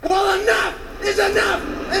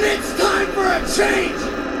And it's time for a change!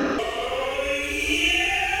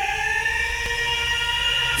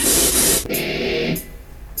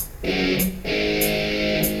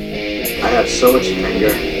 I have so much anger.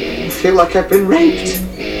 I feel like I've been raped.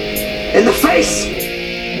 In the face!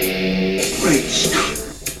 Great Scott.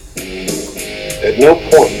 At no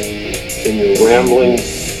point in your rambling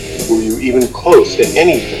were you even close to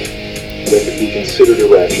anything that could be considered a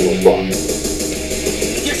rational thought.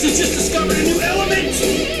 Guess you just discovered a new element!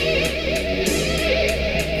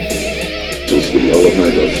 This is the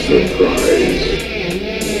element of surprise.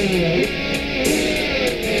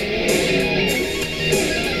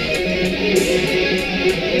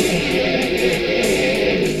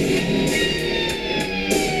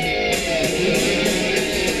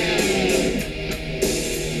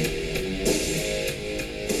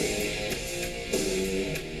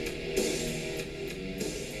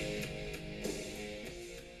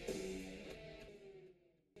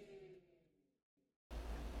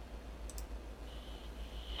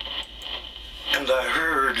 And I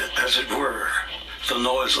heard, as it were, the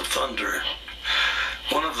noise of thunder.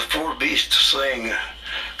 One of the four beasts saying,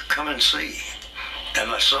 "Come and see." And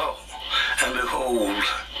I saw, and behold,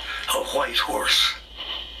 a white horse.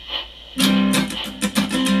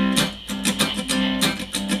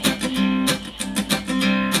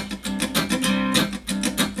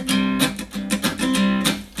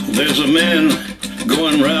 There's a man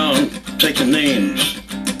going round taking names,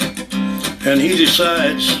 and he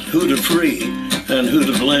decides who to free and who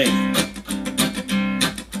to blame.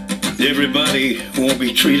 Everybody won't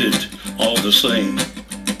be treated all the same.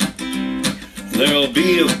 There'll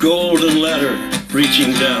be a golden ladder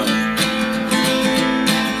reaching down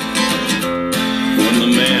when the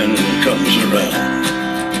man comes around.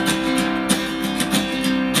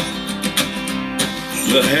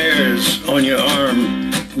 The hairs on your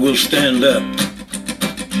arm will stand up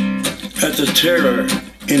at the terror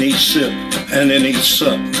in each sip and in each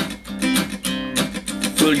sup.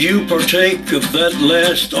 Will you partake of that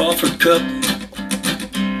last offered cup,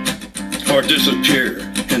 or disappear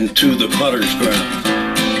into the potter's ground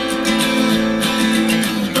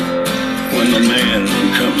when the man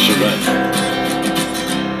comes around?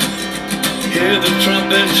 Hear the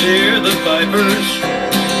trumpets, hear the pipers,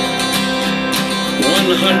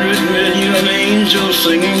 100 million angels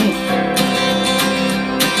singing.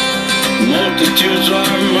 Multitudes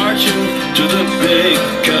are marching to the big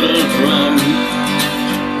kettle drum.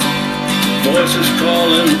 Voices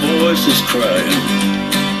calling, voices crying.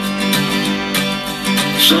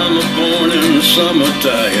 Some are born and some are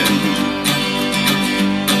dying.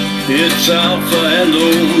 It's Alpha and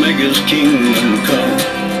Omega's kingdom come.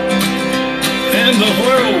 And the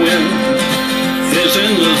whirlwind is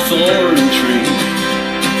in the thorn tree.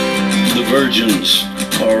 The virgins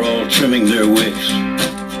are all trimming their wicks.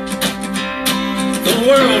 The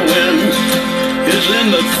whirlwind is in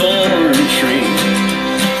the thorn tree.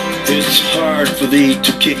 It's hard for thee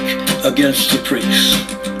to kick against the pricks.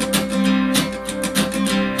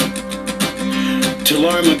 Till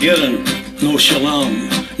Armageddon, no shalom,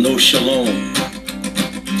 no shalom.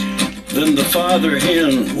 Then the father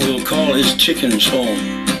hen will call his chickens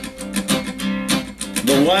home.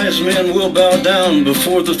 The wise men will bow down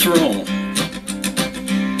before the throne,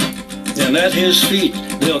 and at his feet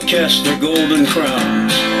they'll cast their golden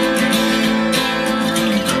crowns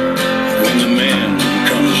when the man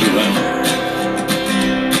comes around.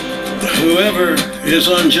 Whoever is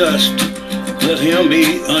unjust, let him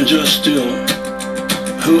be unjust still.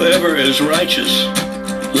 Whoever is righteous,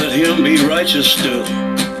 let him be righteous still.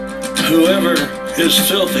 Whoever is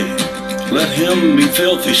filthy, let him be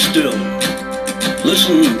filthy still.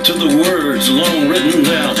 Listen to the words long written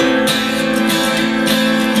down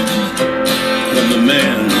when the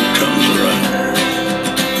man comes around.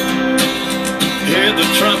 Hear the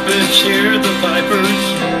trumpets, hear the pipers,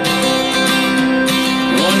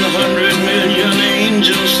 100 million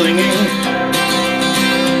angels singing.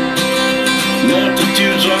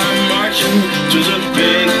 Multitudes are marching to the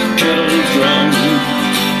big kettle drum.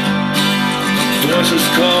 Voices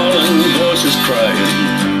calling, voices crying.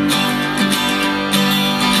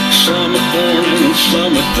 Some are born and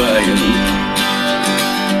some are dying.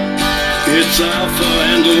 It's Alpha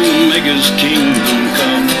and Omega's kingdom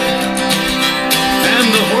come. And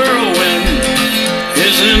the whirlwind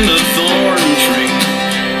is in the thorn tree.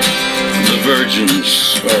 The virgins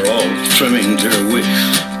are all trimming their wicks.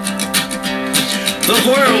 The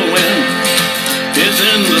whirlwind is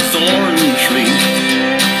in the thorn tree.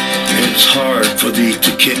 It's hard for thee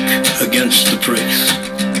to kick against the pricks.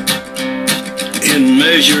 In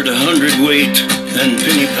measured hundredweight and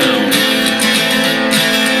penny pound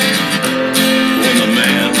when the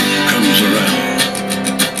man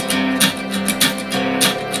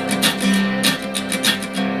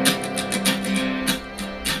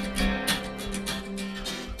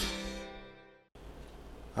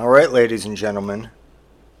Alright, ladies and gentlemen,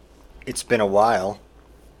 it's been a while.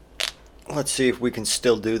 Let's see if we can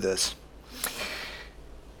still do this.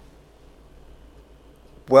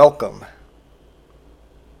 Welcome.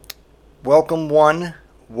 Welcome one,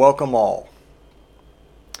 welcome all.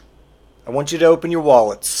 I want you to open your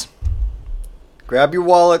wallets. Grab your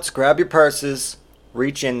wallets, grab your purses,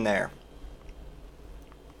 reach in there.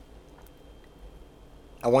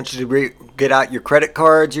 I want you to get out your credit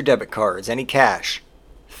cards, your debit cards, any cash.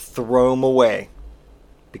 Throw them away,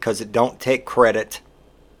 because it don't take credit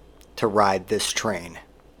to ride this train.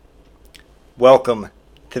 Welcome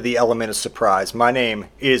to the Element of Surprise. My name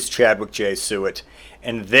is Chadwick J. Sewitt,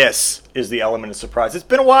 and this is the Element of Surprise. It's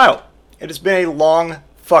been a while. It has been a long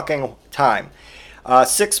fucking time.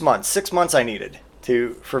 6 months. 6 months I needed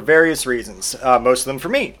for various reasons. Most of them for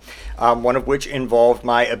me. One of which involved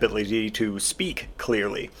my ability to speak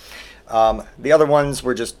clearly. The other ones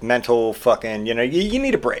were just mental fucking, you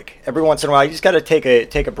need a break. Every once in a while, you just got to take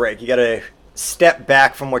a break. You got to step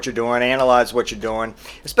back from what you're doing, analyze what you're doing,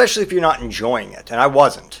 especially if you're not enjoying it. And I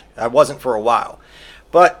wasn't. I wasn't for a while.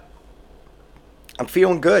 But I'm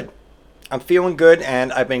feeling good.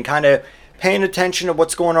 And I've been kind of paying attention to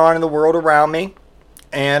what's going on in the world around me.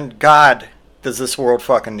 And God, does this world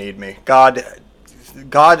fucking need me. God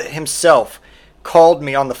himself called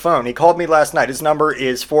me on the phone. He called me last night. His number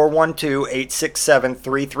is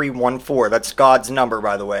 412-867-3314. That's God's number,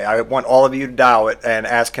 by the way. I want all of you to dial it and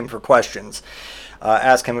ask him for questions.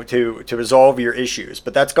 Ask him to resolve your issues.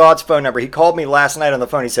 But that's God's phone number. He called me last night on the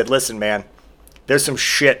phone. He said, listen, man, there's some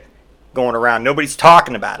shit going around. Nobody's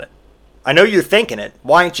talking about it. I know you're thinking it.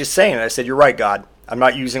 Why aren't you saying it? I said, you're right, God. I'm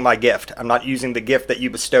not using my gift. I'm not using the gift that you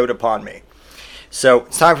bestowed upon me. So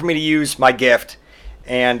it's time for me to use my gift.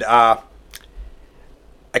 And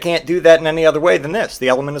I can't do that in any other way than this, the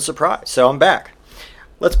element of surprise. So I'm back.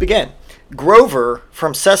 Let's begin. Grover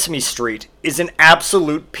from Sesame Street is an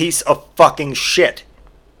absolute piece of fucking shit.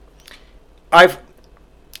 I've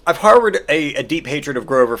harbored a deep hatred of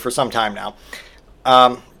Grover for some time now.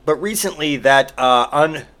 But recently that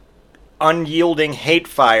unyielding hate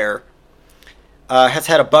fire has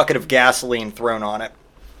had a bucket of gasoline thrown on it.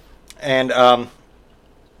 And,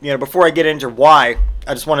 before I get into why,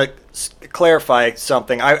 I just want to clarify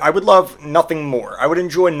something. I would love nothing more. I would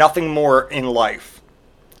enjoy nothing more in life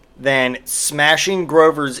than smashing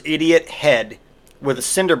Grover's idiot head with a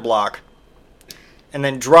cinder block and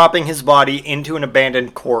then dropping his body into an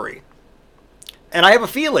abandoned quarry. And I have a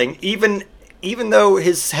feeling, even though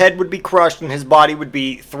his head would be crushed and his body would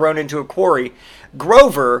be thrown into a quarry,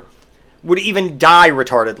 Grover would even die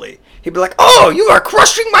retardedly. He'd be like, oh, you are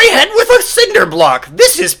crushing my head with a cinder block.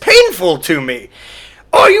 This is painful to me.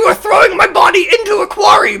 Oh, you are throwing my body into a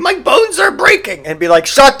quarry. My bones are breaking. And be like,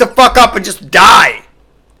 shut the fuck up and just die.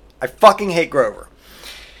 I fucking hate Grover.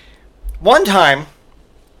 One time,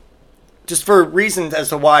 just for reasons as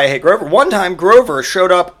to why I hate Grover, one time Grover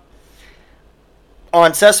showed up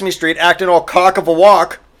on Sesame Street acting all cock of a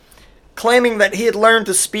walk, claiming that he had learned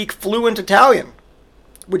to speak fluent Italian,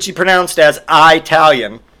 which he pronounced as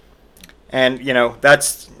I-Talian. And,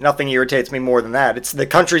 that's nothing irritates me more than that. The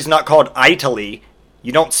country's not called Italy.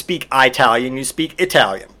 You don't speak Italian, you speak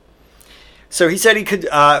Italian. So he said he could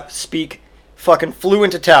speak fucking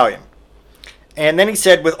fluent Italian. And then he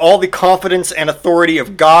said, with all the confidence and authority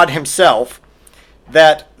of God himself,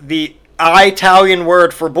 that the Italian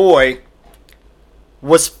word for boy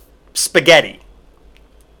was spaghetti.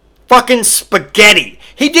 Fucking spaghetti.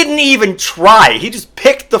 He didn't even try. He just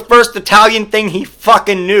picked the first Italian thing he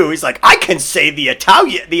fucking knew. He's like, I can say the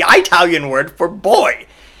Italian word for boy.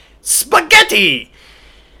 Spaghetti.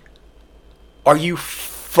 Are you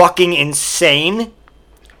fucking insane?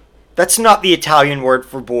 That's not the Italian word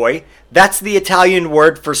for boy. That's the Italian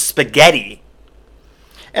word for spaghetti.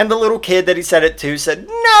 And the little kid that he said it to said,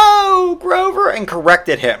 no, Grover, and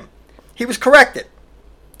corrected him. He was corrected.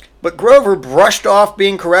 But Grover brushed off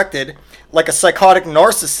being corrected like a psychotic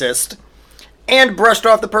narcissist and brushed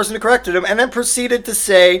off the person who corrected him and then proceeded to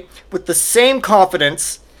say with the same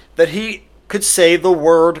confidence that he could say the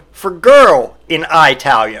word for girl in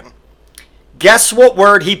Italian. Guess what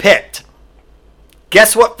word he picked?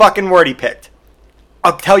 Guess what fucking word he picked?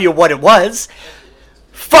 I'll tell you what it was.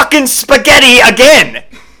 Fucking spaghetti again!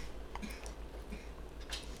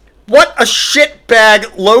 What a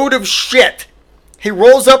shitbag load of shit. He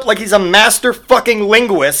rolls up like he's a master fucking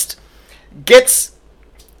linguist, gets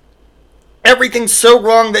everything so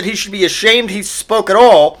wrong that he should be ashamed he spoke at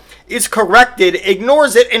all, is corrected,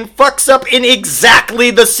 ignores it, and fucks up in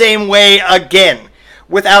exactly the same way again,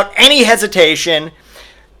 without any hesitation,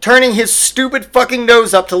 turning his stupid fucking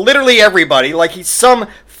nose up to literally everybody like he's some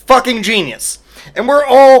fucking genius. And we're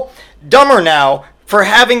all dumber now for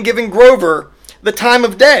having given Grover the time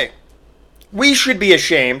of day. We should be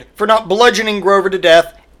ashamed for not bludgeoning Grover to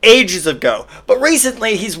death ages ago. But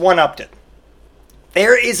recently, he's one-upped it.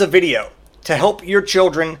 There is a video to help your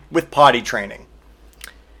children with potty training,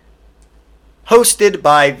 hosted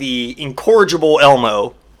by the incorrigible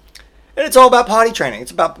Elmo. And it's all about potty training.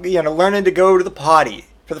 It's about, learning to go to the potty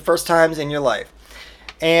for the first times in your life.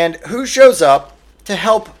 And who shows up to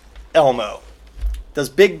help Elmo? Does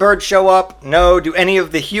Big Bird show up? No. Do any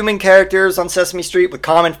of the human characters on Sesame Street with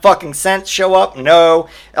common fucking sense show up? No.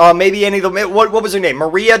 Maybe any of them. What was her name?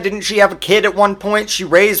 Maria? Didn't she have a kid at one point? She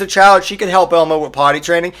raised a child. She could help Elmo with potty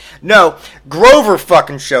training. No. Grover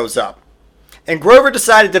fucking shows up. And Grover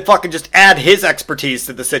decided to fucking just add his expertise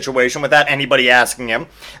to the situation without anybody asking him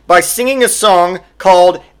by singing a song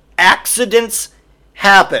called Accidents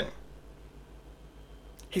Happen.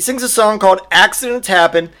 He sings a song called Accidents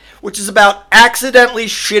Happen, which is about accidentally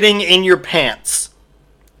shitting in your pants.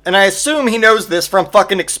 And I assume he knows this from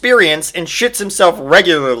fucking experience and shits himself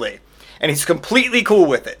regularly. And he's completely cool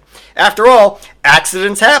with it. After all,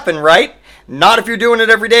 accidents happen, right? Not if you're doing it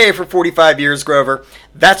every day for 45 years, Grover.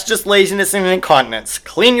 That's just laziness and incontinence.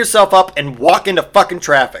 Clean yourself up and walk into fucking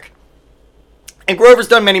traffic. And Grover's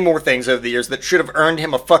done many more things over the years that should have earned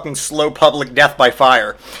him a fucking slow public death by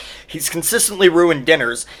fire. He's consistently ruined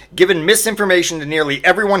dinners, given misinformation to nearly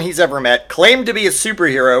everyone he's ever met, claimed to be a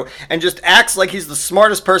superhero, and just acts like he's the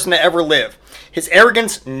smartest person to ever live. His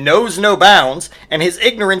arrogance knows no bounds, and his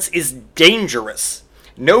ignorance is dangerous.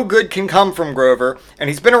 No good can come from Grover, and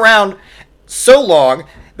he's been around so long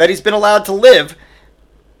that he's been allowed to live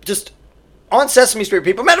just on Sesame Street,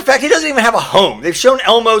 people. Matter of fact, he doesn't even have a home. They've shown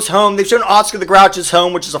Elmo's home. They've shown Oscar the Grouch's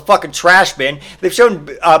home, which is a fucking trash bin. They've shown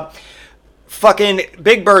fucking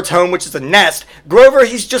Big Bird's home, which is a nest. Grover,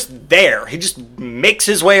 he's just there. He just makes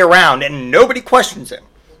his way around, and nobody questions him.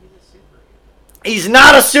 He's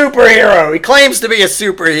not a superhero. He claims to be a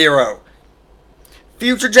superhero.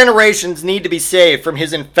 Future generations need to be saved from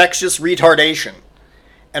his infectious retardation.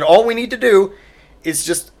 And all we need to do is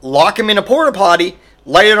just lock him in a porta potty,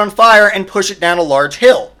 light it on fire, and push it down a large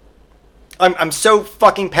hill. I'm so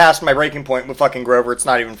fucking past my breaking point with fucking Grover, it's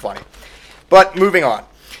not even funny. But moving on.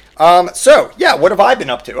 What have I been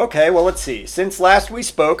up to? Okay, well, let's see. Since last we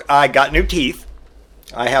spoke, I got new teeth.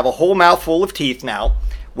 I have a whole mouthful of teeth now,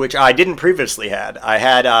 which I didn't previously had. I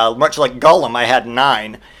had, much like Gollum, I had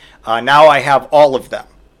 9. Now I have all of them.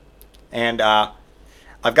 And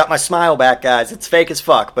I've got my smile back, guys. It's fake as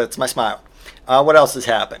fuck, but it's my smile. What else has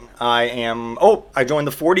happened? I joined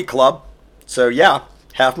the 40 Club. So, yeah,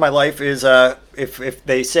 half my life is, if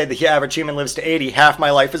they say the average human lives to 80, half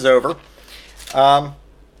my life is over.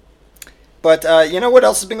 But you know what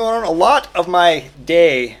else has been going on? A lot of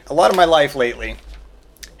my life lately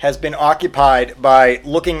has been occupied by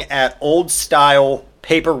looking at old-style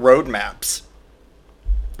paper road maps.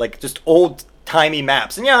 Like, just old-timey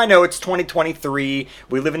maps. And yeah, I know it's 2023.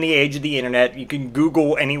 We live in the age of the internet. You can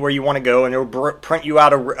Google anywhere you want to go, and it'll print you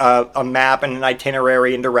out a map and an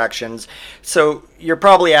itinerary and directions. So you're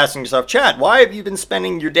probably asking yourself, Chad, why have you been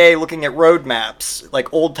spending your day looking at road maps,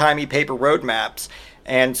 like old-timey paper road maps,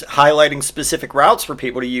 and highlighting specific routes for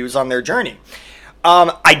people to use on their journey?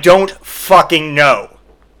 I don't fucking know.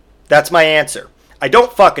 That's my answer. I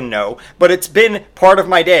don't fucking know, but it's been part of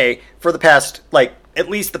my day for the past, at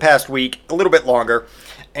least the past week, a little bit longer,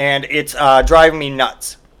 and it's driving me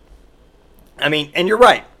nuts. I mean, and you're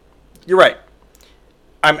right. You're right.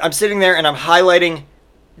 I'm sitting there and I'm highlighting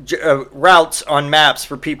routes on maps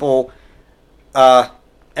for people, and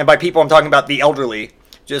by people I'm talking about the elderly,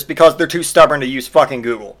 just because they're too stubborn to use fucking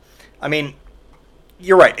Google. I mean,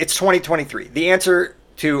 you're right. It's 2023. The answer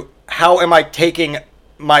to how am I taking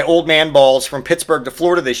my old man balls from Pittsburgh to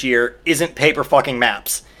Florida this year isn't paper fucking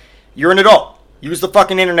maps. You're an adult. Use the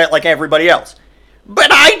fucking internet like everybody else.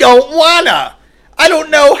 But I don't wanna. I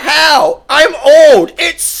don't know how. I'm old.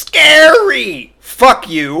 It's scary. Fuck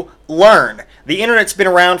you. Learn. The internet's been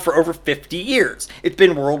around for over 50 years. It's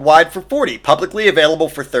been worldwide for 40, publicly available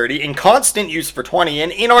for 30, in constant use for 20,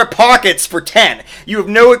 and in our pockets for 10. You have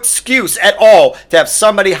no excuse at all to have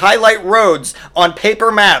somebody highlight roads on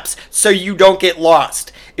paper maps so you don't get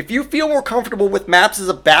lost. If you feel more comfortable with maps as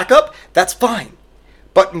a backup, that's fine.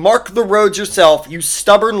 But mark the roads yourself, you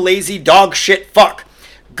stubborn, lazy, dog shit fuck.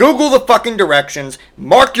 Google the fucking directions,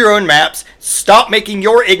 mark your own maps, stop making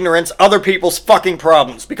your ignorance other people's fucking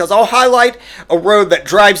problems, because I'll highlight a road that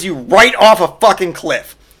drives you right off a fucking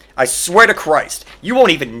cliff. I swear to Christ, you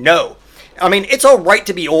won't even know. I mean, it's alright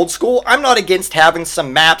to be old school. I'm not against having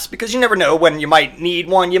some maps, because you never know when you might need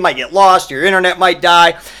one, you might get lost, your internet might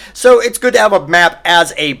die. So it's good to have a map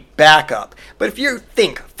as a backup. But if you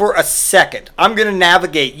think for a second, I'm going to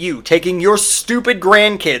navigate you taking your stupid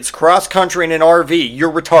grandkids cross-country in an RV,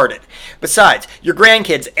 you're retarded. Besides, your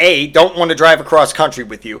grandkids, A, don't want to drive across country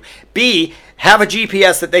with you. B, have a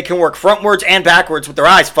GPS that they can work frontwards and backwards with their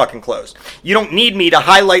eyes fucking closed. You don't need me to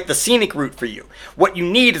highlight the scenic route for you. What you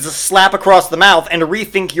need is a slap across the mouth and to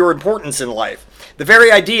rethink your importance in life. The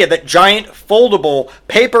very idea that giant, foldable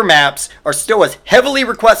paper maps are still as heavily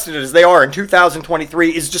requested as they are in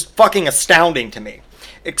 2023 is just fucking astounding to me.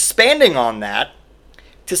 Expanding on that,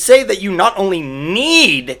 to say that you not only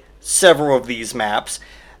need several of these maps,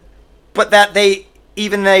 but that they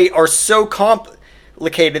are so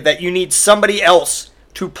complicated that you need somebody else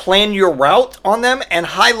to plan your route on them and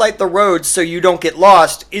highlight the roads so you don't get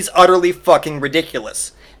lost is utterly fucking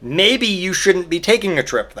ridiculous. Maybe you shouldn't be taking a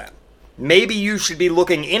trip then. Maybe you should be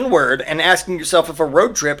looking inward and asking yourself if a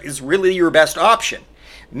road trip is really your best option.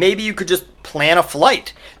 Maybe you could just plan a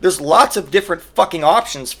flight. There's lots of different fucking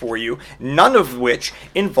options for you, none of which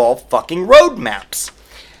involve fucking road maps.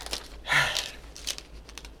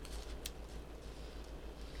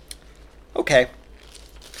 Okay.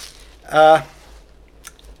 Got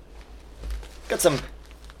some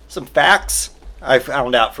facts I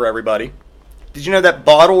found out for everybody. Did you know that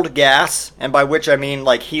bottled gas, and by which I mean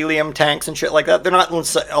like helium tanks and shit like that, they're not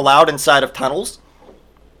allowed inside of tunnels?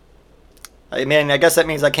 I mean, I guess that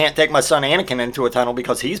means I can't take my son Anakin into a tunnel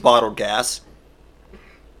because he's bottled gas.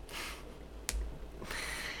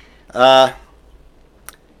 Another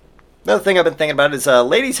thing I've been thinking about is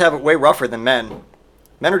ladies have it way rougher than men.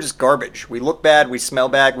 Men are just garbage. We look bad, we smell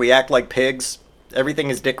bad, we act like pigs. Everything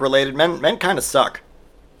is dick related. Men kind of suck.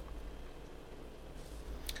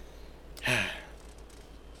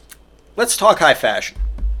 Let's talk high fashion.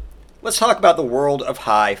 Let's talk about the world of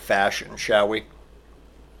high fashion, shall we?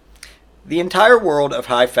 The entire world of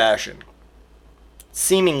high fashion,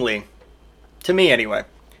 seemingly, to me anyway,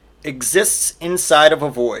 exists inside of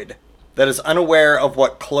a void that is unaware of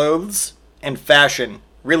what clothes and fashion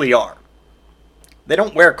really are. They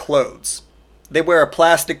don't wear clothes. They wear a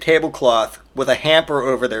plastic tablecloth with a hamper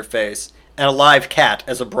over their face and a live cat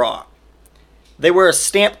as a bra. They wear a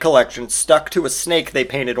stamp collection stuck to a snake they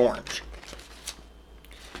painted orange.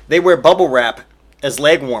 They wear bubble wrap as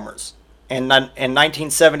leg warmers and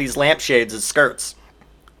 1970s lampshades as skirts.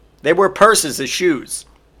 They wear purses as shoes,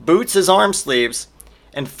 boots as arm sleeves,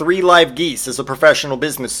 and 3 live geese as a professional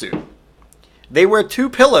business suit. They wear 2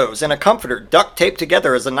 pillows and a comforter duct taped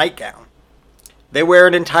together as a nightgown. They wear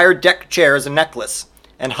an entire deck chair as a necklace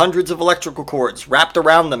and hundreds of electrical cords wrapped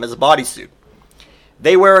around them as a bodysuit.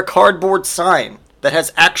 They wear a cardboard sign that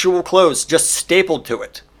has actual clothes just stapled to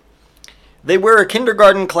it. They wear a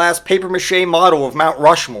kindergarten class papier-mâché model of Mount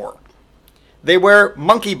Rushmore. They wear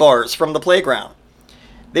monkey bars from the playground.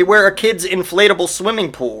 They wear a kid's inflatable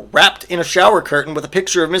swimming pool wrapped in a shower curtain with a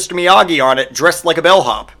picture of Mr. Miyagi on it dressed like a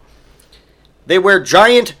bellhop. They wear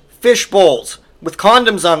giant fish bowls with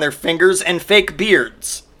condoms on their fingers and fake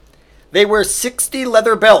beards. They wear 60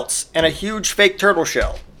 leather belts and a huge fake turtle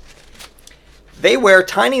shell. They wear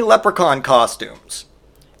tiny leprechaun costumes.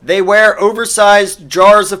 They wear oversized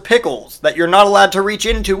jars of pickles that you're not allowed to reach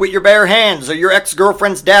into with your bare hands or your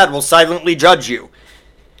ex-girlfriend's dad will silently judge you.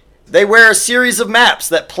 They wear a series of maps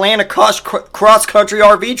that plan a cross-country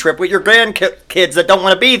RV trip with your grandkids that don't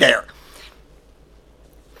want to be there.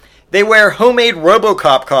 They wear homemade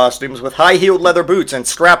RoboCop costumes with high-heeled leather boots and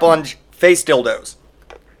strap-on face dildos.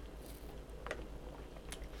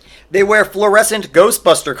 They wear fluorescent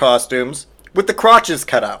Ghostbuster costumes with the crotches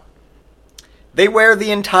cut out. They wear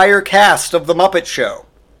the entire cast of The Muppet Show.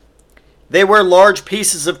 They wear large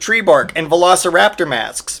pieces of tree bark and velociraptor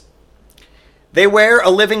masks. They wear a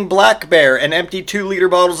living black bear and empty 2-liter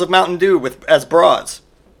bottles of Mountain Dew as bras.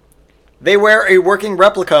 They wear a working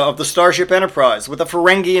replica of the Starship Enterprise with a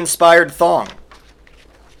Ferengi-inspired thong.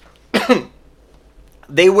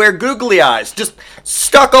 They wear googly eyes just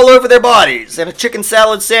stuck all over their bodies and a chicken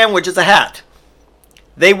salad sandwich as a hat.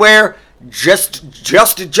 They wear just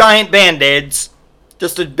giant Band-Aids.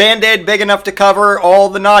 Just a Band-Aid big enough to cover all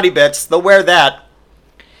the naughty bits. They'll wear that.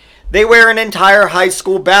 They wear an entire high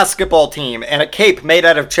school basketball team and a cape made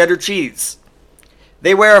out of cheddar cheese.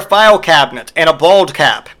 They wear a file cabinet and a bald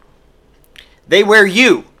cap. They wear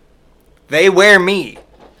you. They wear me.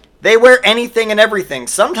 They wear anything and everything,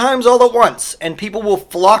 sometimes all at once, and people will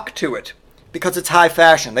flock to it because it's high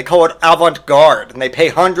fashion. They call it avant-garde, and they pay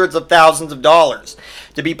hundreds of thousands of dollars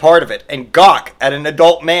to be part of it, and gawk at an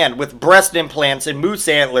adult man with breast implants and moose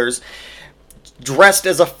antlers dressed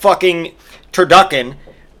as a fucking turducken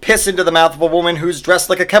piss into the mouth of a woman who's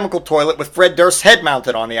dressed like a chemical toilet with Fred Durst's head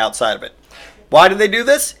mounted on the outside of it. Why do they do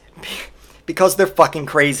this? Because they're fucking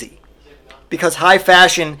crazy. Because high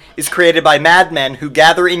fashion is created by madmen who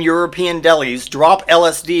gather in European delis, drop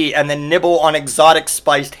LSD, and then nibble on exotic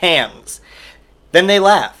spiced hams. Then they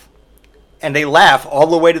laugh. And they laugh all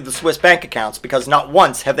the way to the Swiss bank accounts because not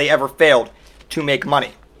once have they ever failed to make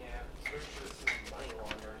money.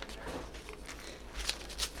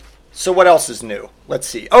 So what else is new? Let's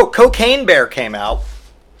see. Oh, Cocaine Bear came out.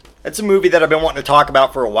 It's a movie that I've been wanting to talk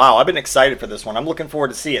about for a while. I've been excited for this one. I'm looking forward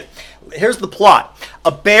to see it. Here's the plot.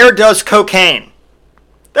 A bear does cocaine.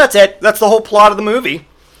 That's it. That's the whole plot of the movie.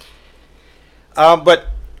 But,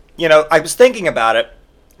 you know, I was thinking about it.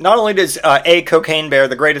 Not only does A Cocaine Bear,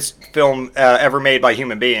 the greatest film ever made by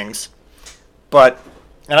human beings, but,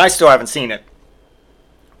 and I still haven't seen it,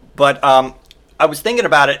 but I was thinking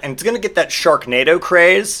about it, and it's going to get that Sharknado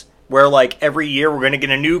craze, where, like, every year we're going to get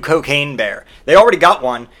a new cocaine bear. They already got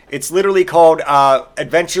one. It's literally called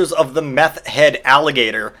Adventures of the Meth Head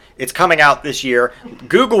Alligator. It's coming out this year.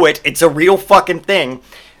 Google it. It's a real fucking thing.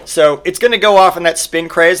 So it's going to go off in that spin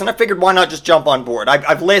craze, and I figured why not just jump on board.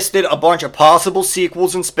 I've listed a bunch of possible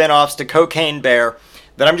sequels and spin-offs to Cocaine Bear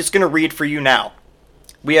that I'm just going to read for you now.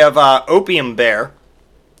 We have Opium Bear,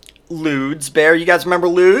 Ludes Bear. You guys remember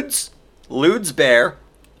Ludes? Ludes Bear.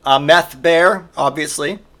 Meth Bear,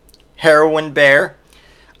 obviously. Heroin Bear,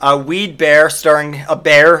 Weed Bear, starring a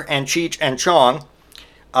bear and Cheech and Chong,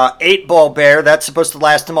 8-Ball Bear, that's supposed to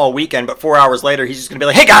last him all weekend, but 4 hours later he's just going to be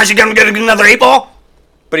like, hey guys, you gonna get another 8-Ball?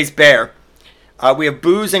 But he's Bear. We have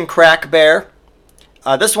Booze and Crack Bear.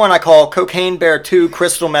 This one I call Cocaine Bear 2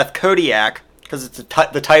 Crystal Meth Kodiak, because it's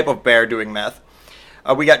the type of bear doing meth.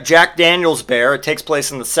 We got Jack Daniels Bear, it takes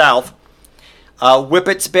place in the South.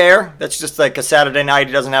 Whippets Bear, that's just like a Saturday night,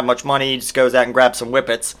 he doesn't have much money, he just goes out and grabs some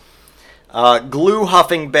whippets. Glue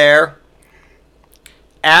Huffing Bear,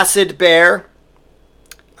 Acid Bear,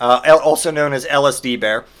 also known as LSD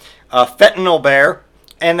Bear, Fentanyl Bear,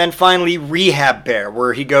 and then finally Rehab Bear,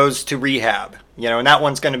 where he goes to rehab. You know, and that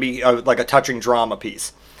one's going to be like a touching drama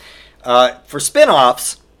piece. For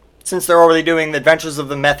spin-offs, since they're already doing the Adventures of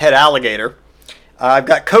the Meth Head Alligator, I've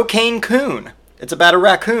got Cocaine Coon. It's about a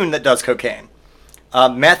raccoon that does cocaine.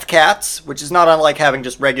 Meth Cats, which is not unlike having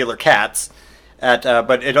just regular cats,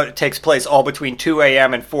 but it takes place all between 2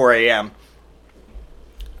 a.m. and 4 a.m.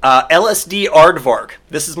 LSD Aardvark.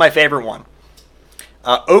 This is my favorite one.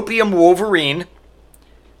 Opium Wolverine.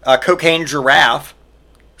 Cocaine Giraffe.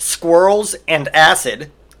 Squirrels and Acid,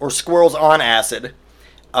 or Squirrels on Acid.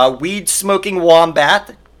 Weed Smoking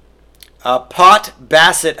Wombat. Pot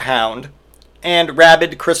Basset Hound. And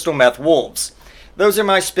Rabid Crystal Meth Wolves. Those are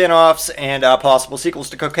my spin-offs and possible sequels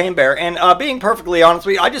to Cocaine Bear. And being perfectly honest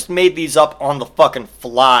with you, I just made these up on the fucking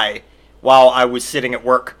fly while I was sitting at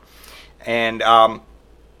work. And I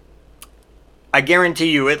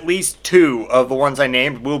guarantee you at least 2 of the ones I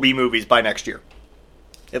named will be movies by next year.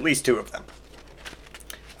 At least 2 of them.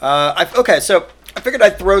 Okay, so I figured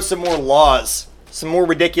I'd throw some more laws, some more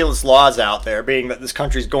ridiculous laws out there, being that this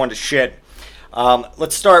country's going to shit.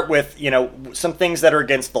 Let's start with, some things that are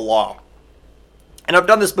against the law. And I've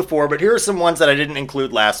done this before, but here are some ones that I didn't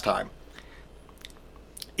include last time.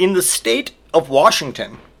 In the state of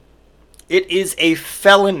Washington, it is a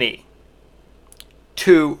felony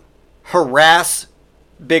to harass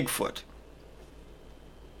Bigfoot.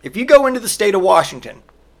 If you go into the state of Washington,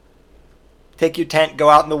 take your tent, go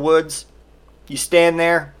out in the woods, you stand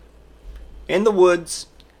there in the woods,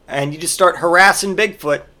 and you just start harassing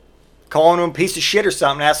Bigfoot, calling him a piece of shit or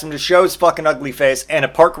something, ask him to show his fucking ugly face, and a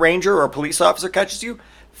park ranger or a police officer catches you,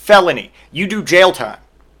 felony. You do jail time.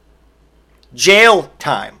 Jail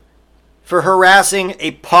time for harassing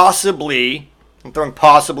a possibly, I'm throwing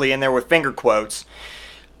possibly in there with finger quotes,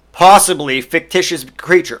 possibly fictitious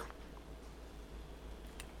creature.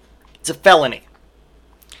 It's a felony.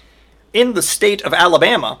 In the state of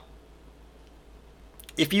Alabama,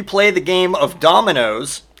 if you play the game of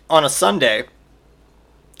dominoes on a Sunday,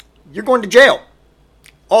 you're going to jail.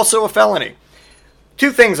 Also a felony.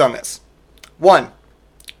 2 things on this. 1,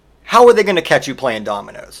 how are they going to catch you playing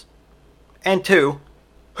dominoes? And 2,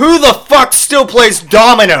 who the fuck still plays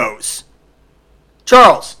dominoes?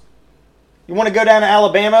 Charles, you want to go down to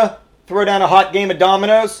Alabama, throw down a hot game of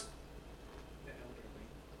dominoes?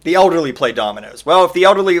 The elderly play dominoes. Well, if the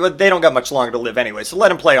elderly, they don't got much longer to live anyway, so let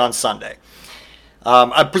them play on Sunday.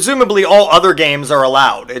 Presumably all other games are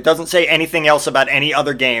allowed. It doesn't say anything else about any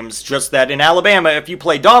other games, just that in Alabama, if you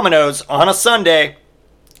play dominoes on a Sunday,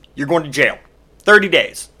 you're going to jail. 30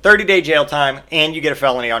 days. 30-day jail time, and you get a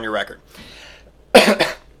felony on your record.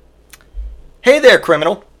 Hey there,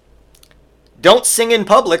 criminal. Don't sing in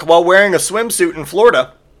public while wearing a swimsuit in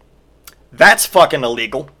Florida. That's fucking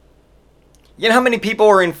illegal. You know how many people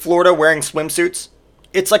are in Florida wearing swimsuits?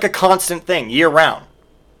 It's like a constant thing, year round.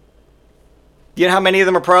 You know how many of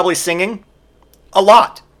them are probably singing? A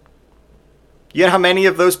lot. You know how many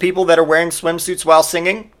of those people that are wearing swimsuits while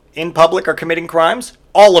singing in public are committing crimes?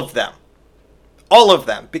 All of them. All of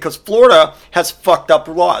them. Because Florida has fucked up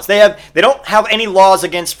laws. They don't have any laws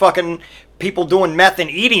against fucking people doing meth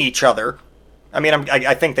and eating each other. I mean,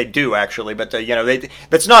 I think they do, actually, but,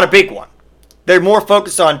 that's not a big one. They're more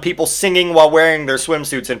focused on people singing while wearing their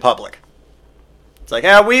swimsuits in public. It's like,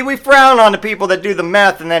 we frown on the people that do the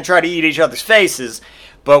meth and then try to eat each other's faces,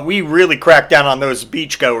 but we really crack down on those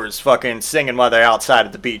beachgoers fucking singing while they're outside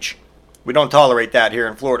at the beach. We don't tolerate that here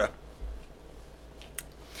in Florida.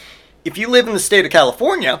 If you live in the state of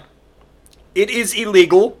California, it is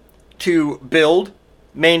illegal to build,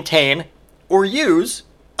 maintain, or use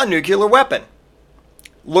a nuclear weapon.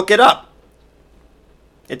 Look it up.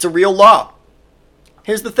 It's a real law.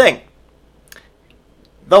 Here's the thing.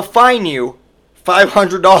 They'll fine you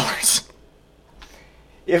 $500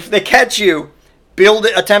 if they catch you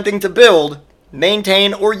attempting to build,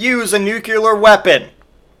 maintain, or use a nuclear weapon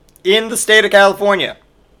in the state of California.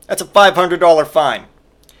 That's a $500 fine.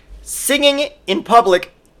 Singing in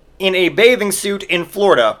public in a bathing suit in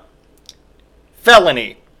Florida,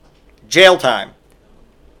 felony, jail time.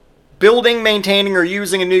 Building, maintaining, or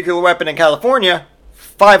using a nuclear weapon in California,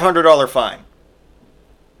 $500 fine.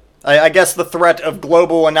 I guess the threat of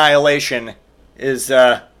global annihilation is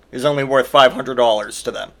only worth $500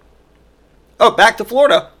 to them. Oh, back to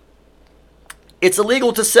Florida. It's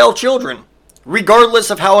illegal to sell children,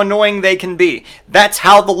 regardless of how annoying they can be. That's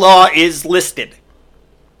how the law is listed.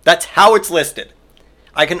 That's how it's listed.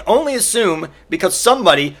 I can only assume because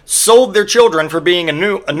somebody sold their children for being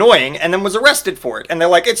annoying and then was arrested for it. And they're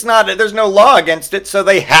like, there's no law against it, so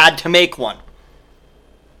they had to make one.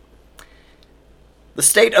 The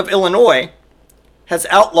state of Illinois has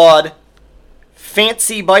outlawed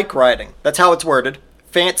fancy bike riding. That's how it's worded.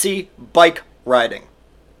 Fancy bike riding.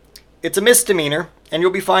 It's a misdemeanor, and you'll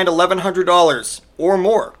be fined $1,100 or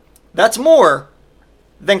more. That's more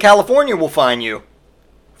than California will fine you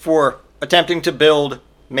for attempting to build,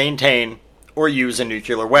 maintain, or use a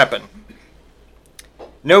nuclear weapon.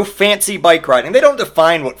 No fancy bike riding. They don't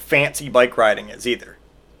define what fancy bike riding is either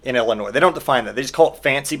in Illinois. They don't define that. They just call it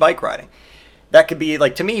fancy bike riding. That could be,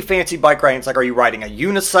 like, to me, fancy bike riding is like, are you riding a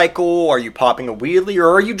unicycle? Are you popping a wheelie? Or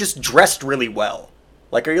are you just dressed really well?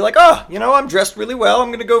 Like, are you like, I'm dressed really well. I'm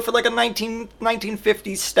going to go for, like, a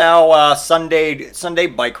 1950s style Sunday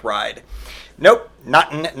bike ride. Nope,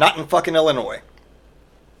 not in fucking Illinois.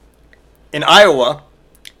 In Iowa,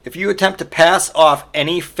 if you attempt to pass off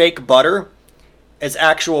any fake butter as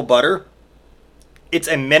actual butter, it's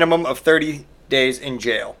a minimum of 30 days in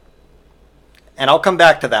jail. And I'll come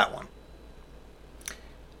back to that one.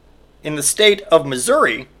 In the state of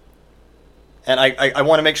Missouri, and I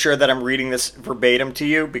want to make sure that I'm reading this verbatim to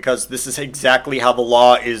you because this is exactly how the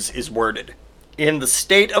law is worded. In the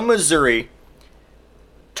state of Missouri,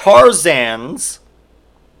 Tarzans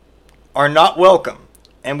are not welcome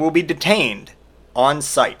and will be detained on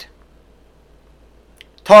site.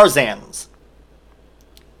 Tarzans.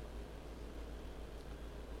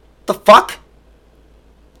 The fuck?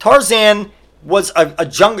 Tarzan was a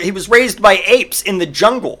jungle. He was raised by apes in the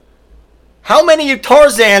jungle. How many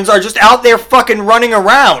Tarzans are just out there fucking running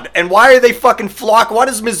around? And why are they fucking flock? Why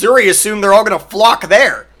does Missouri assume they're all gonna flock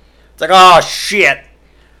there? It's like, oh shit.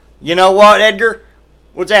 You know what, Edgar?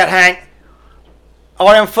 What's that, Hank? All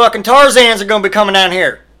them fucking Tarzans are gonna be coming down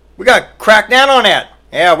here. We gotta crack down on that.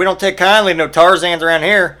 Yeah, we don't take kindly to no Tarzans around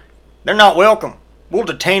here. They're not welcome. We'll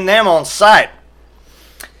detain them on site.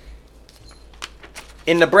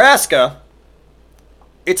 In Nebraska,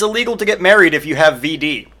 it's illegal to get married if you have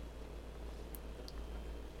VD.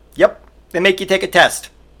 Yep, they make you take a test.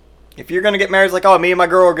 If you're going to get married, it's like, oh, me and my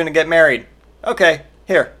girl are going to get married. Okay,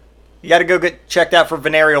 here. You got to go get checked out for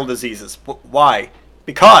venereal diseases. Why?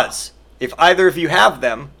 Because if either of you have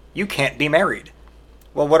them, you can't be married.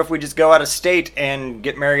 Well, what if we just go out of state and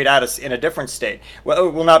get married in a different state? Well,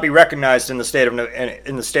 it will not be recognized in the state of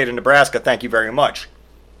Nebraska. Thank you very much.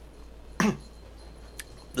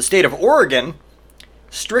 The state of Oregon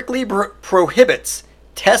strictly prohibits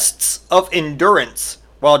tests of endurance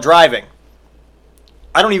while driving.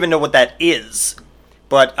 I don't even know what that is,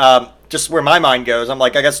 but just where my mind goes, I'm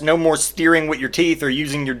like, I guess no more steering with your teeth or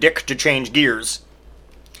using your dick to change gears.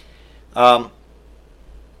 So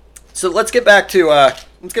let's get back to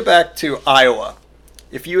Iowa.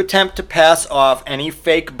 If you attempt to pass off any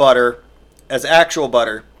fake butter as actual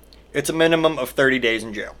butter, it's a minimum of 30 days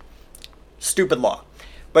in jail. Stupid law.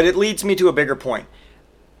 But it leads me to a bigger point.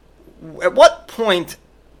 At what point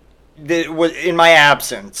that was in my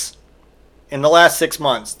absence in the last 6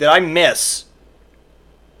 months, did I miss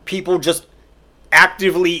people just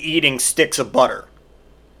actively eating sticks of butter?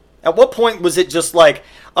 At what point was it just like,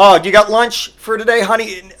 oh, you got lunch for today,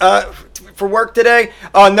 honey, for work today?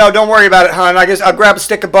 Oh, no, don't worry about it, hon. I guess I'll grab a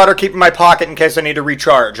stick of butter, keep it in my pocket in case I need to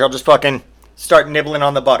recharge. I'll just fucking start nibbling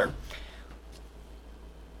on the butter.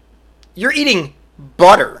 You're eating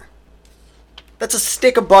butter. That's a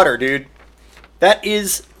stick of butter, dude. That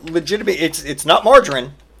is legitimate. It's not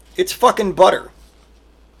margarine. It's fucking butter.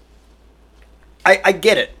 I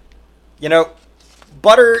get it. You know,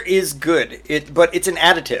 butter is good. But it's an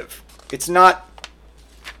additive. It's not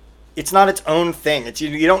its own thing.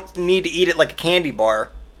 You don't need to eat it like a candy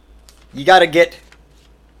bar. You got to get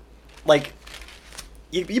like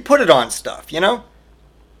you put it on stuff, you know?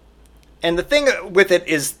 And the thing with it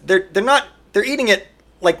is they're eating it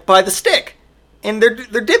like by the stick. And they're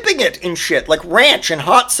dipping it in shit like ranch and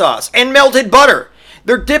hot sauce and melted butter.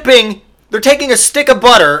 They're taking a stick of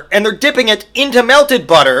butter and they're dipping it into melted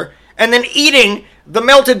butter and then eating the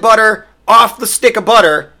melted butter off the stick of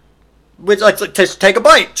butter. Which like take a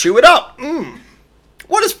bite, chew it up.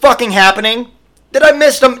 What is fucking happening? Did I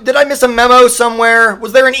miss a memo somewhere?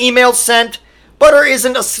 Was there an email sent? Butter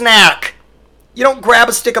isn't a snack. You don't grab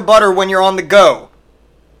a stick of butter when you're on the go.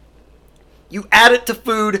 You add it to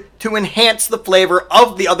food to enhance the flavor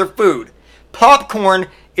of the other food.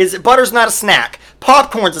 Butter's not a snack.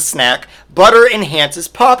 Popcorn's a snack. Butter enhances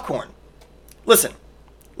popcorn. Listen.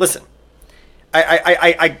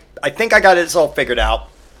 I think I got this all figured out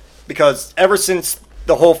because ever since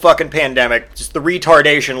the whole fucking pandemic, just the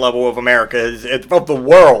retardation level of of the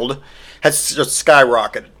world has just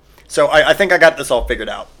skyrocketed. So I think I got this all figured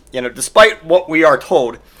out. You know, despite what we are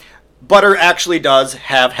told, butter actually does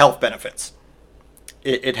have health benefits.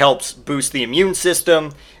 It helps boost the immune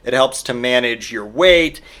system. It helps to manage your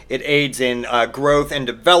weight. It aids in growth and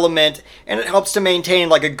development. And it helps to maintain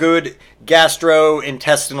like a good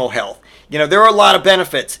gastrointestinal health. You know, there are a lot of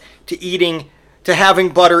benefits to having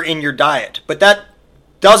butter in your diet. But that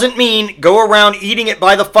doesn't mean go around eating it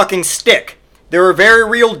by the fucking stick. There are very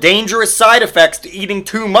real dangerous side effects to eating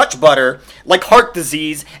too much butter, like heart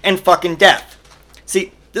disease and fucking death.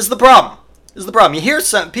 See, this is the problem.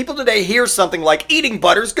 People today hear something like eating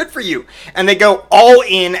butter is good for you, and they go all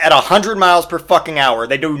in at 100 miles per fucking hour.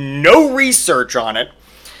 They do no research on it,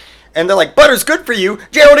 and they're like, butter's good for you.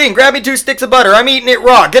 Geraldine, grab me 2 sticks of butter. I'm eating it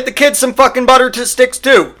raw. Get the kids some fucking butter sticks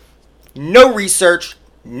too. No research,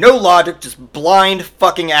 no logic, just blind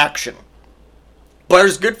fucking action.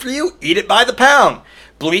 Butter's good for you. Eat it by the pound.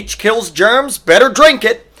 Bleach kills germs. Better drink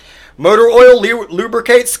it. Motor oil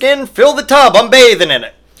lubricates skin. Fill the tub. I'm bathing in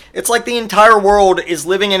it. It's like the entire world is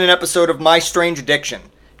living in an episode of My Strange Addiction.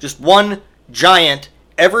 Just one giant,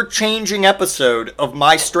 ever-changing episode of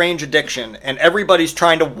My Strange Addiction, and everybody's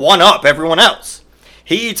trying to one-up everyone else.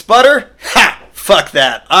 He eats butter? Ha! Fuck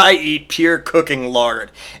that. I eat pure cooking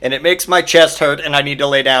lard, and it makes my chest hurt, and I need to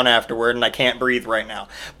lay down afterward, and I can't breathe right now.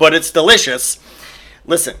 But it's delicious.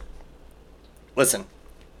 Listen.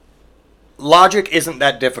 Logic isn't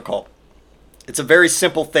that difficult. It's a very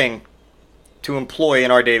simple thing to employ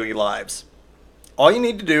in our daily lives. All you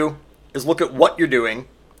need to do is look at what you're doing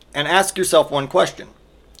and ask yourself one question.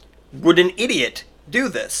 Would an idiot do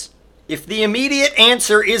this? If the immediate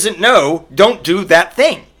answer isn't no, don't do that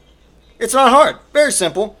thing. It's not hard. Very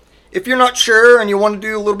simple. If you're not sure and you want to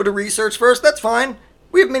do a little bit of research first, that's fine.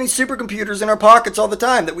 We have many supercomputers in our pockets all the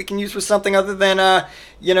time that we can use for something other than,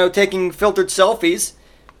 taking filtered selfies.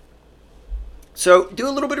 So do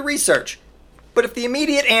a little bit of research. But if the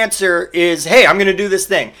immediate answer is, hey, I'm going to do this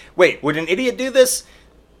thing. Wait, would an idiot do this?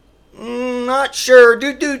 Not sure.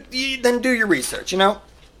 Then do your research, you know?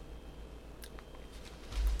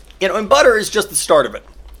 And butter is just the start of it.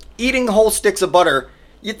 Eating whole sticks of butter,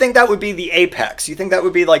 you'd think that would be the apex. You think that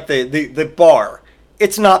would be like the bar.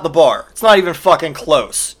 It's not the bar. It's not even fucking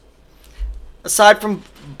close. Aside from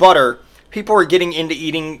butter, people are getting into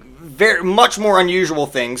eating much more unusual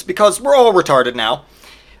things because we're all retarded now.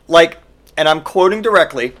 Like, and I'm quoting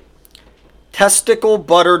directly, testicle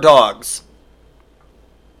butter dogs.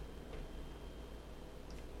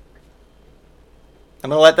 I'm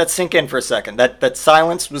going to let that sink in for a second. That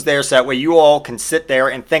silence was there so that way you all can sit there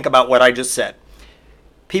and think about what I just said.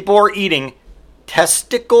 People are eating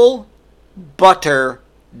testicle butter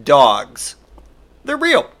dogs. They're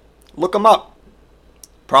real. Look them up.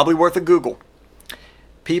 Probably worth a Google.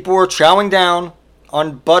 People are chowing down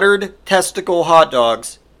on buttered testicle hot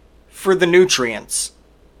dogs for the nutrients.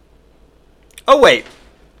 Oh, wait.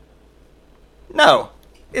 No.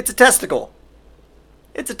 It's a testicle.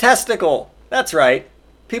 It's a testicle. That's right.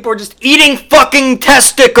 People are just eating fucking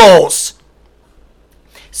testicles.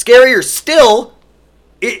 Scarier still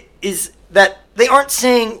is that they aren't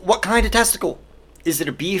saying what kind of testicle. Is it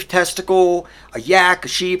a beef testicle, a yak, a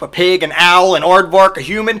sheep, a pig, an owl, an aardvark, a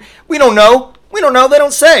human? We don't know. We don't know. They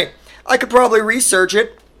don't say. I could probably research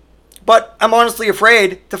it, but I'm honestly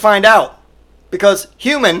afraid to find out. Because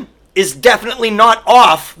human is definitely not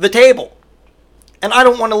off the table. And I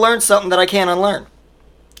don't want to learn something that I can't unlearn.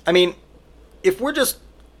 I mean, if we're just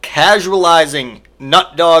casualizing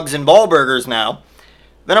nut dogs and ball burgers now,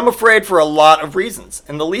 then I'm afraid for a lot of reasons,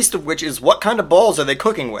 and the least of which is what kind of balls are they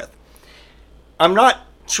cooking with? I'm not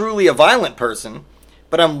truly a violent person,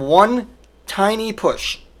 but I'm one tiny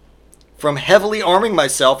push from heavily arming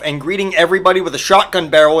myself and greeting everybody with a shotgun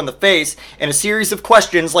barrel in the face and a series of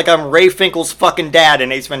questions like I'm Ray Finkel's fucking dad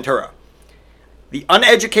in Ace Ventura. The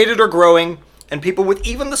uneducated are growing, and people with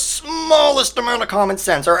even the smallest amount of common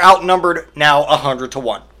sense are outnumbered now 100 to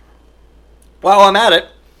 1. While I'm at it,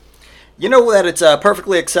 you know that it's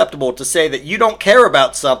perfectly acceptable to say that you don't care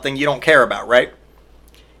about something you don't care about, right?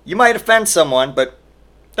 You might offend someone, but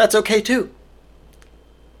that's okay too.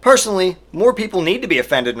 Personally, more people need to be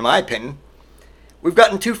offended in my opinion. We've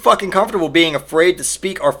gotten too fucking comfortable being afraid to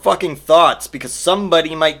speak our fucking thoughts because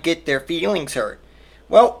somebody might get their feelings hurt.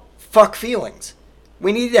 Well, fuck feelings.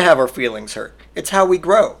 We need to have our feelings hurt. It's how we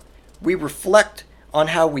grow. We reflect on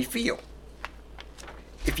how we feel.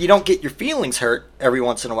 If you don't get your feelings hurt every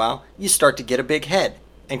once in a while, you start to get a big head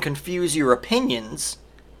and confuse your opinions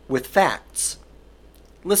with facts.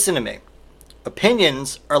 Listen to me.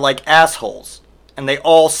 Opinions are like assholes, and they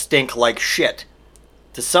all stink like shit.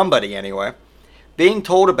 To somebody, anyway. Being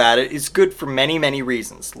told about it is good for many, many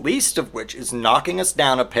reasons, least of which is knocking us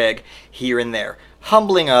down a peg here and there,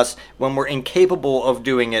 humbling us when we're incapable of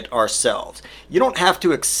doing it ourselves. You don't have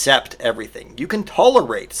to accept everything. You can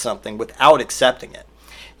tolerate something without accepting it.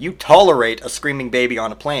 You tolerate a screaming baby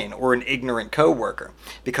on a plane or an ignorant coworker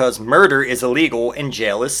because murder is illegal and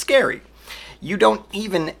jail is scary. You don't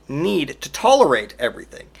even need to tolerate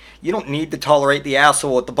everything. You don't need to tolerate the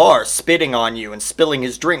asshole at the bar spitting on you and spilling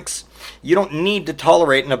his drinks. You don't need to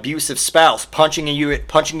tolerate an abusive spouse punching you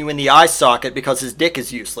in the eye socket because his dick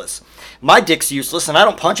is useless. My dick's useless and I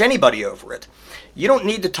don't punch anybody over it. You don't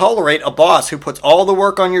need to tolerate a boss who puts all the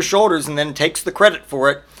work on your shoulders and then takes the credit for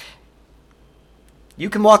it. You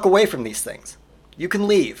can walk away from these things. You can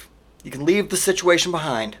leave. You can leave the situation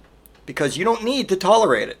behind because you don't need to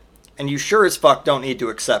tolerate it. And you sure as fuck don't need to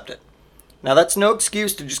accept it. Now that's no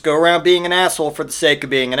excuse to just go around being an asshole for the sake of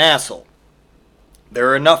being an asshole. There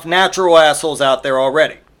are enough natural assholes out there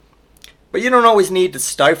already. But you don't always need to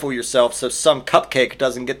stifle yourself so some cupcake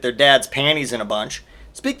doesn't get their dad's panties in a bunch.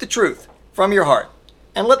 Speak the truth from your heart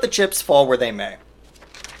and let the chips fall where they may.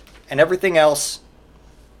 And everything else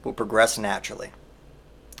will progress naturally.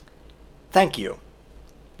 Thank you.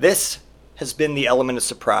 This has been the Element of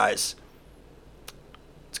Surprise.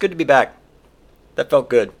 It's good to be back. That felt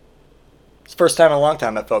good. It's the first time in a long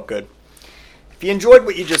time that felt good. If you enjoyed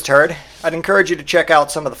what you just heard, I'd encourage you to check out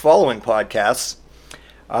some of the following podcasts.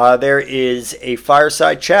 There is a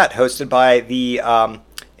fireside chat hosted by the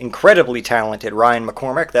incredibly talented Ryan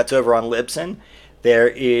McCormick. That's over on Libsyn. There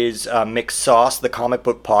is Mixed Sauce, the comic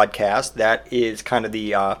book podcast. That is kind of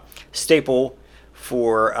the staple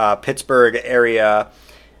for Pittsburgh area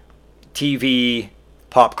TV,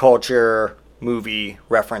 pop culture, movie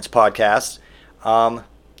reference podcast.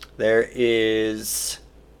 There is,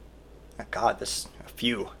 there's a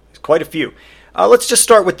few. There's quite a few. Let's just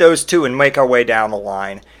start with those two and make our way down the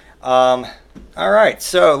line. All right,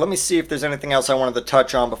 so let me see if there's anything else I wanted to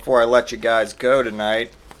touch on before I let you guys go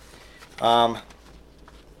tonight. I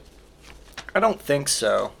don't think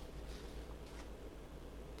so.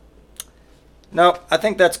 No, I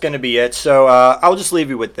think that's going to be it. So I'll just leave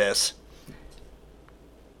you with this.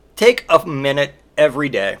 Take a minute every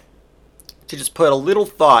day to just put a little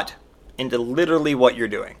thought into literally what you're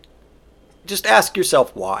doing. Just ask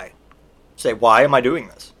yourself why. Say, why am I doing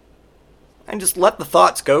this? And just let the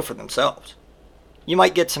thoughts go for themselves. You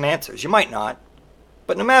might get some answers. You might not.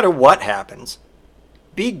 But no matter what happens,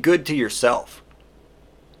 be good to yourself.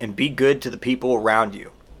 And be good to the people around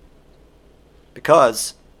you.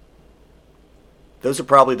 Because those are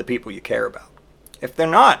probably the people you care about. If they're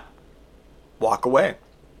not, walk away.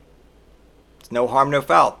 It's no harm, no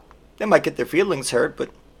foul. They might get their feelings hurt, but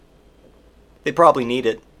they probably need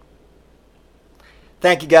it.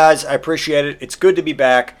 Thank you guys. I appreciate it. It's good to be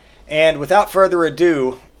back. And without further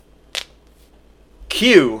ado,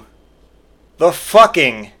 cue the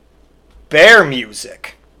fucking bear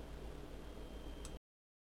music.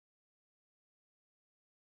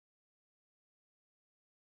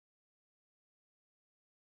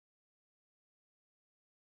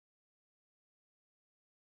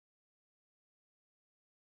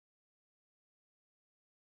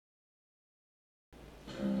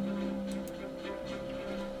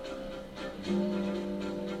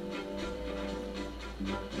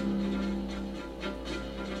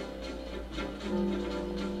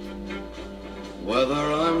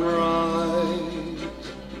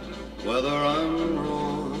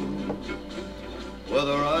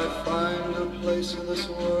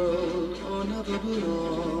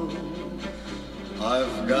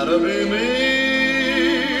 gotta be me.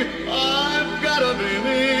 I've gotta be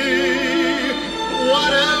me.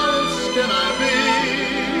 What else can I be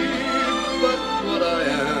but what I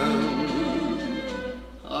am?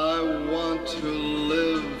 I want to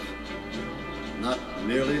live, not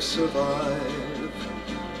merely survive.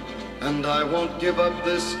 And I won't give up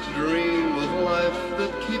this dream of life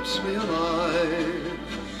that keeps me alive.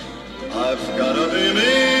 I've gotta be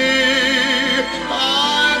me.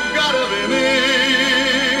 I've gotta be me.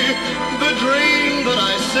 The dream that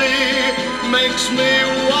I see makes me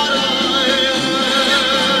what I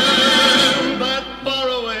am. That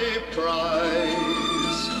faraway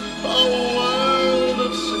prize, a world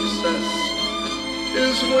of success,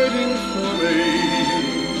 is waiting for me.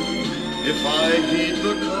 If I heed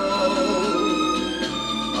the call,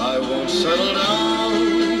 I won't settle down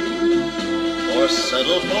or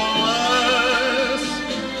settle for less,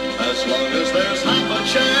 as long as there's half a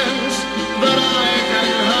chance that I can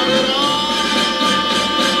have it all.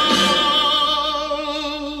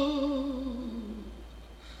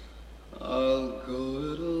 I'll go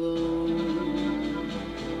it alone.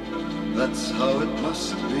 That's how it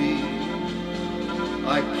must be.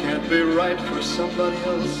 I can't be right for somebody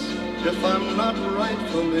else if I'm not right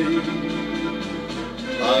for me.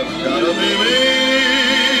 I've gotta be me.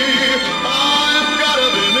 I've gotta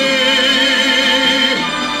be me.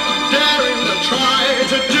 Daring to try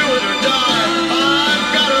to do it or die. I've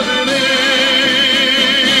gotta be me.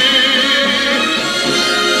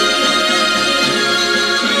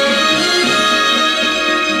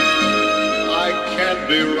 I can't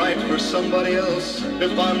be right for somebody else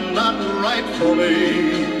if I'm not right for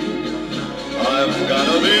me. I've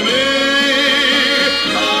gotta be me.